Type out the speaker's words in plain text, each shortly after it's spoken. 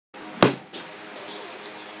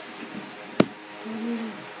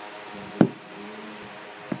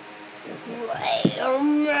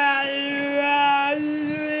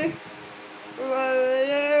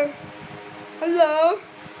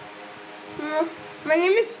My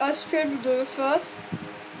name is Astrid Rufus.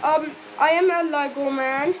 I am a Lego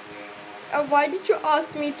man. Why did you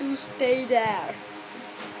ask me to stay there?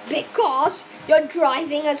 Because you're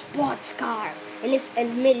driving a sports car and it's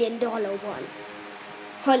 $1 million one.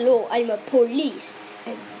 Hello, I'm a police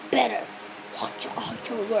and better watch out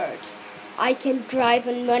your words. I can drive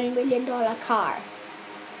a $1 million car.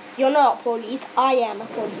 You're not a police, I am a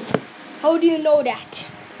police. How do you know that?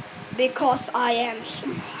 Because I am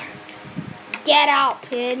smart. Get out,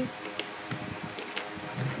 pin.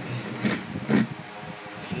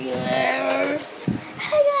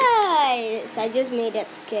 Hi guys! I just made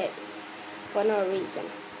that skit for no reason.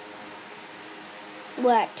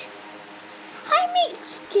 What? I make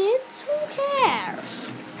skits, who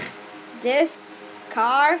cares? This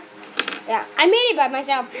car, yeah, I made it by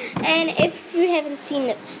myself. And if you haven't seen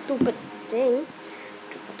that stupid thing,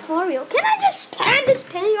 tutorial, can I just stand this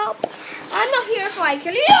thing up? I'm not here for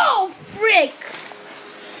actually. Oh, frick!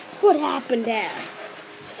 What happened there?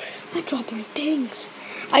 I dropped my things.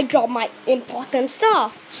 I dropped my important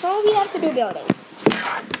stuff. So we have to do building.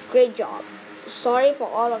 Great job. Sorry for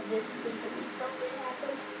all of this stupid stuff that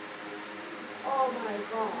happened. Oh my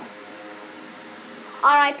god.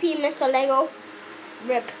 R.I.P. Mr. Lego.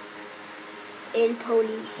 RIP. In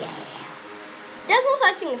police. Yeah. There's no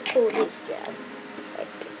such thing as police jail. Like,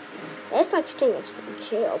 there's such thing as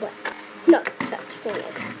jail, but not such thing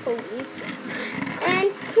as police jail.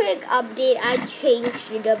 And quick update, I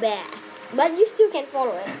changed the back. But you still can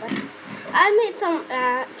follow it. But I made some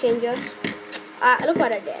changes. Look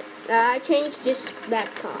what I did. I changed this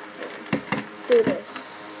back part to this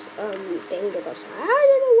thing because I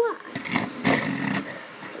don't know why.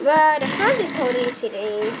 But the front is totally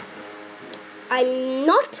sitting. I'm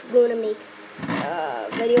not gonna make a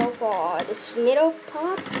video for this middle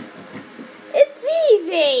part. It's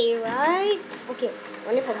easy, right? Okay,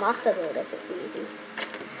 only for master builders it's easy.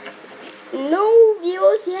 No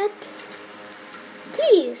views yet.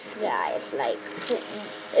 Please, guys, like,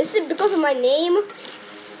 is it because of my name?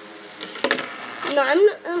 No, I'm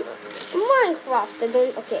not. Minecraft. I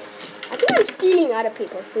don't. Okay, I think I'm stealing other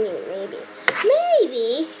people's name. Maybe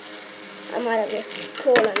I might have just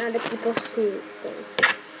stolen other people's thing.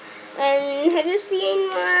 And have you seen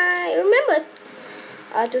my? Remember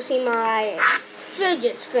to see my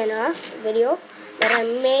fidget spinner video that I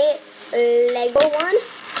made Lego one,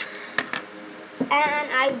 and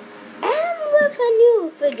I am with a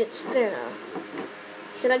new fidget spinner.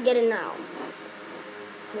 Should I get it now?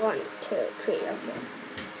 1, 2, 3. Okay.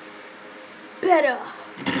 Better.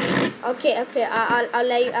 Okay.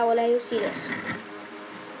 I will let you see this.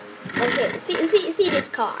 Okay. See this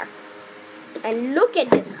car. And look at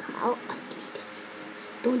this. How ugly this is.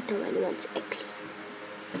 Don't tell anyone it's ugly.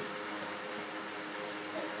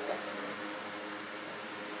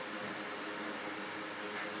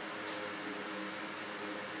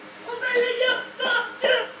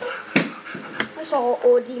 I saw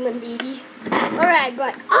old demon lady. Alright,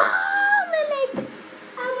 but my leg.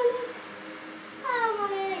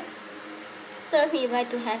 Serve me right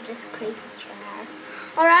to have this crazy chair.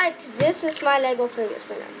 Alright, this is my Lego figure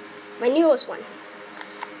spinner. My newest one.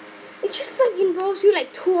 It just like involves you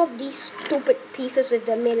like 2 of these stupid pieces with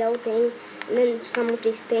the middle thing, and then some of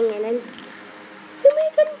this thing, and then you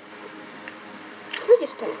make a fidget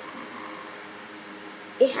spinner.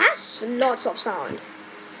 It has lots of sound.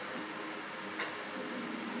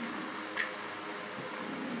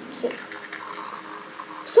 Okay.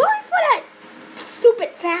 Sorry for that stupid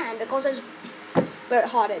fan because it's very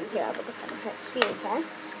hot in here because I don't have a ceiling fan.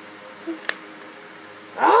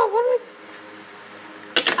 Oh, what am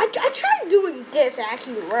I tried doing this, it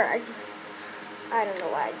actually worked. I don't know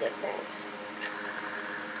why I did next.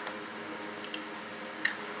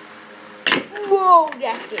 Whoa,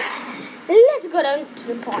 that's it. Let's go down to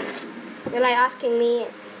the point. You're like asking me,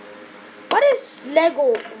 what is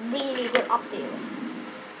Lego really good up to?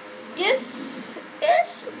 This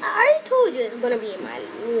is, I already told you it's gonna be my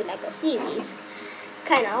new Lego series.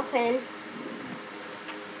 Kind of, and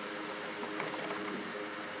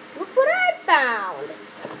look what I found.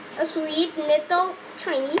 A sweet little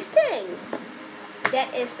Chinese thing.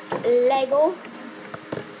 That is Lego.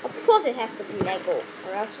 Of course it has to be Lego,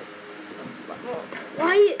 or else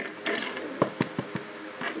why?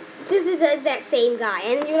 This is the exact same guy,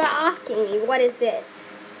 and you're asking me, what is this?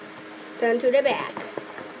 Turn to the back.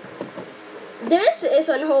 This is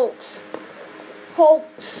an hoax.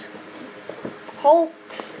 Hoax.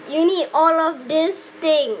 You need all of these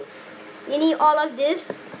things. You need all of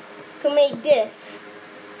this to make this.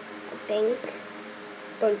 I think.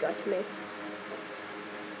 Don't judge me.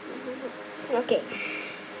 Okay.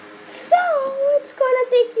 So it's gonna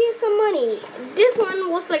take you some money. This one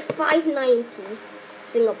was like 590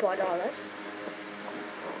 Singapore dollars.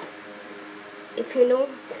 If you know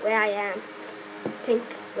where I am, think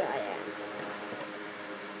where I am.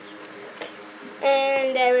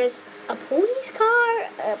 And there is a police car,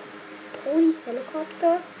 a police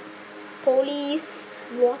helicopter, police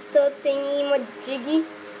water thingy majiggy,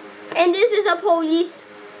 and this is a police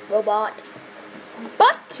robot.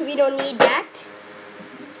 But we don't need that.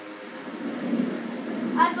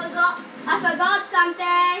 I forgot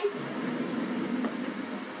something.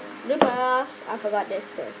 Because I forgot this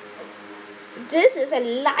too. This is a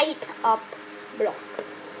light up block.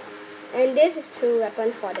 And this is 2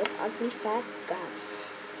 weapons for this ugly fat guy.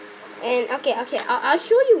 And okay, I'll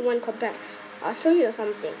show you one compare. I'll show you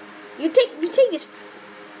something. You take this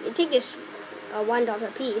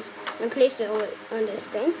 $1 piece and place it on this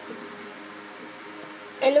thing.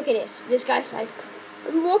 And look at this. This guy's like,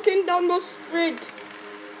 I'm walking down the street.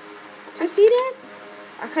 Do you see that?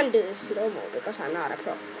 I can't do this slow-mo because I'm not a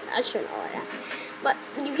professional or that. But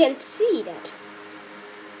you can see that.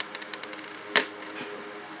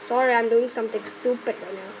 Sorry, I'm doing something stupid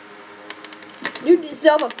right now. You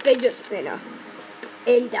deserve a fidget spinner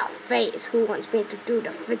in the face. Who wants me to do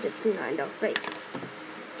the fidget spinner in the face?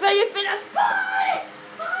 Fidget spinner, party!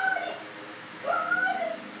 Party!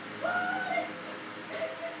 Party! Party!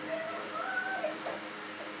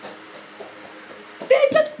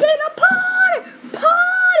 Fidget spinner, party!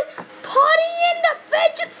 Party! Party in the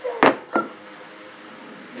fidget spinner!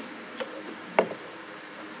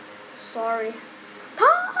 Sorry.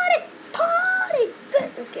 Party! Party!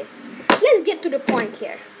 Okay. Let's get to the point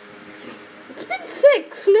here. It's been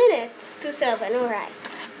 6 minutes to 7. Alright.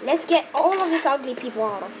 Let's get all of these ugly people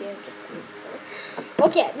out of here.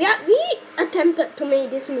 Okay, we attempted to make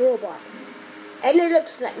this robot. And it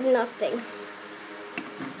looks like nothing.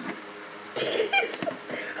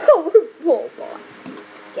 Oh, robot.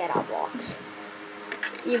 Get our box.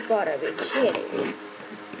 You've gotta be kidding me.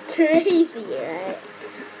 Crazy, right?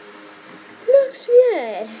 Looks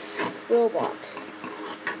weird. Robot.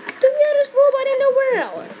 The weirdest robot in the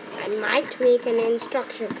world. I might make an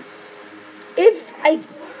instruction. If I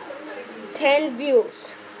 10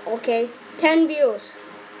 views, okay, 10 views,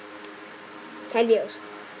 10 views,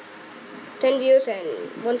 10 views and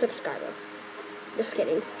 1 subscriber. Just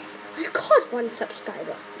kidding. I got 1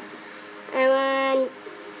 subscriber. I want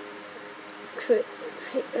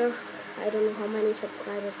I don't know how many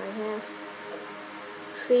subscribers I have.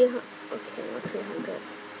 300. Okay, not 300.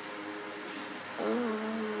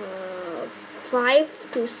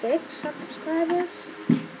 5 to 6 subscribers.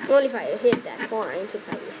 Only if I hit that point, if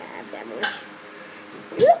I have that much.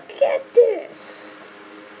 Look at this.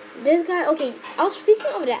 This guy. Okay, I was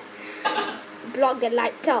speaking of that block that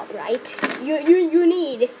lights up, right? You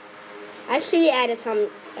need. I actually added some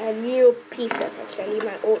new pieces. Actually,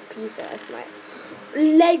 my old pieces, my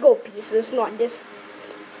Lego pieces, not this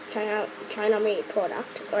China made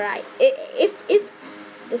product. Alright, if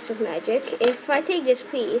this is magic, if I take this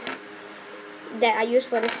piece that I use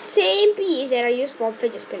for the same piece that I use for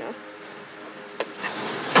fidget spinner,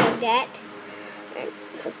 like that, and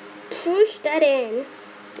if I push that in,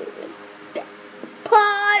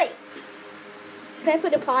 party. If I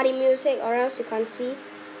put the party music, or else you can't see.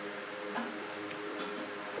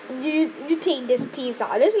 You take this piece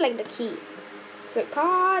out. This is like the key. It's like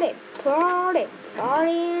party, party,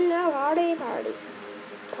 party in the party, party,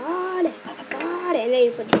 party, party, and then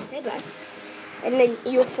you put this head back, and then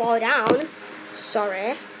you fall down.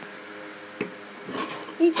 Sorry.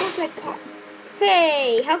 He goes like party.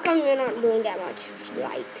 Hey, how come you're not doing that much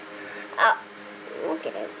light? Oh, look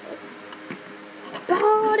at it.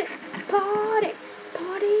 Party, party,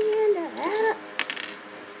 party in the air.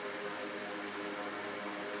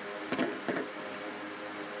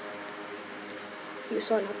 You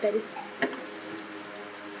saw nothing.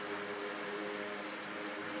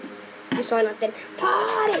 You saw nothing.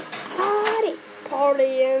 Party! Party!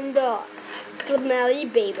 Party in the smelly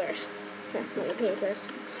papers. Not smelly papers.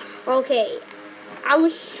 Okay. I will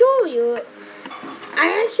show you. I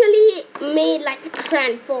actually made like a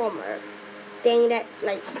transformer thing that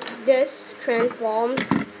like this transforms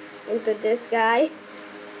into this guy.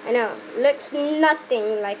 I know, looks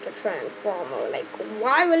nothing like a transformer. Like,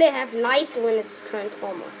 why will it have light when it's a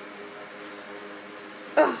transformer?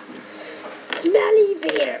 Ugh. Smelly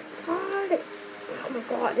Vader. Party. Oh my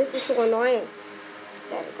god, this is so annoying.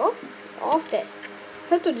 There we go. Off that. I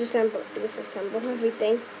have to disassemble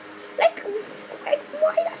everything. Like,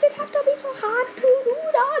 why does it have to be so hard to do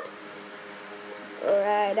that?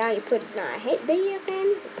 Alright, now you put my head back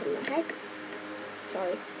in. Put my head.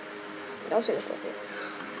 Sorry. That was inappropriate.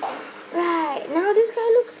 Right, now this guy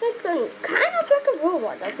looks like kind of like a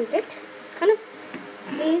robot, doesn't it? Kind of,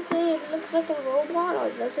 do you say it looks like a robot or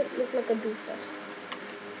does it look like a doofus?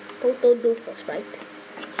 Total doofus, right?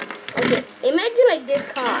 Okay, imagine like this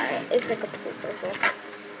car is like a pooper, so,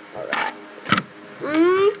 alright.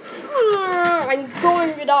 I'm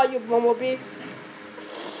going without you, Bumblebee.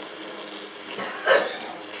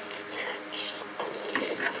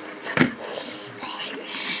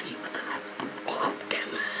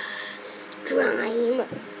 Prime.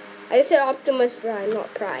 I said Optimus Prime,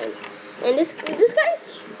 not Prime. And this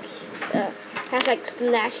guy's has like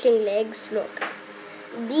slashing legs. Look,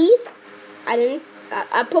 these I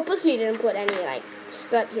purposely didn't put any like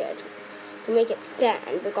skirt here to make it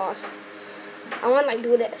stand because I want like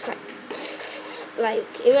do this like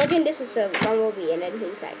imagine this is a Bumblebee and then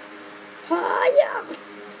he's like, yeah,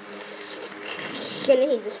 and then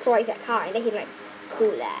he destroys that car and then he's like,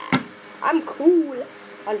 cooler. I'm cool.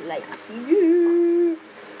 Unlike you.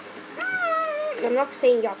 I'm not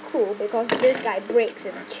saying you're cool because this guy breaks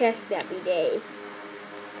his chest every day.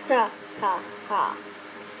 Ha ha ha.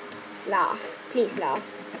 Laugh. Please laugh.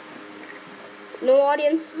 No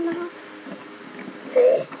audience laugh.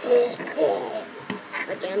 Okay,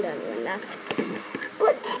 I'm done with that.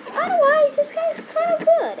 But otherwise, this guy is kind of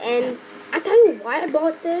good. And I tell you why I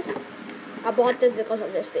bought this. I bought this because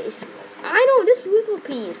of this piece. I know this wiggle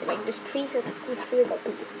piece, like this wiggle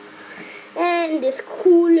piece, and this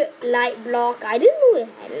cool light block. I didn't know it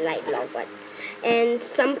had a light block, but and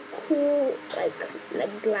some cool like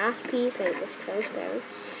glass piece, like this transparent.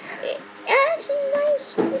 It actually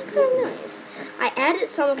nice. It's kind of nice. I added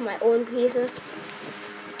some of my own pieces,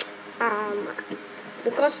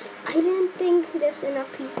 because I didn't think there's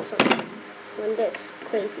enough pieces on this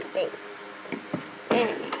crazy thing.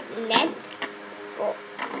 And let's go.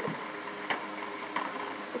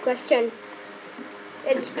 Question.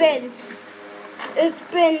 It spins. It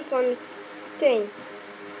spins on the thing.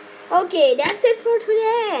 Okay, that's it for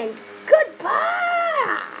today.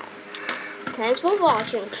 Goodbye. Thanks for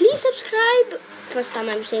watching. Please subscribe. First time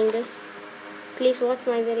I'm saying this. Please watch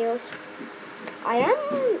my videos. I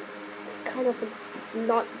am kind of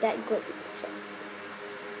not that good. So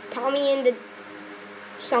tell me in the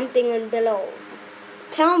something in below.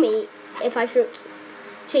 Tell me if I should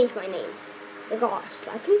change my name. Because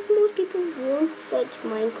I think most people won't search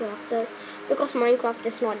Minecraft though, because Minecraft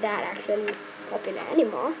is not that actually popular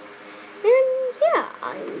anymore. And yeah,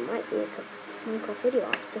 I might make a Minecraft video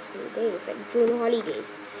after some days, like June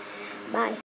holidays. Bye.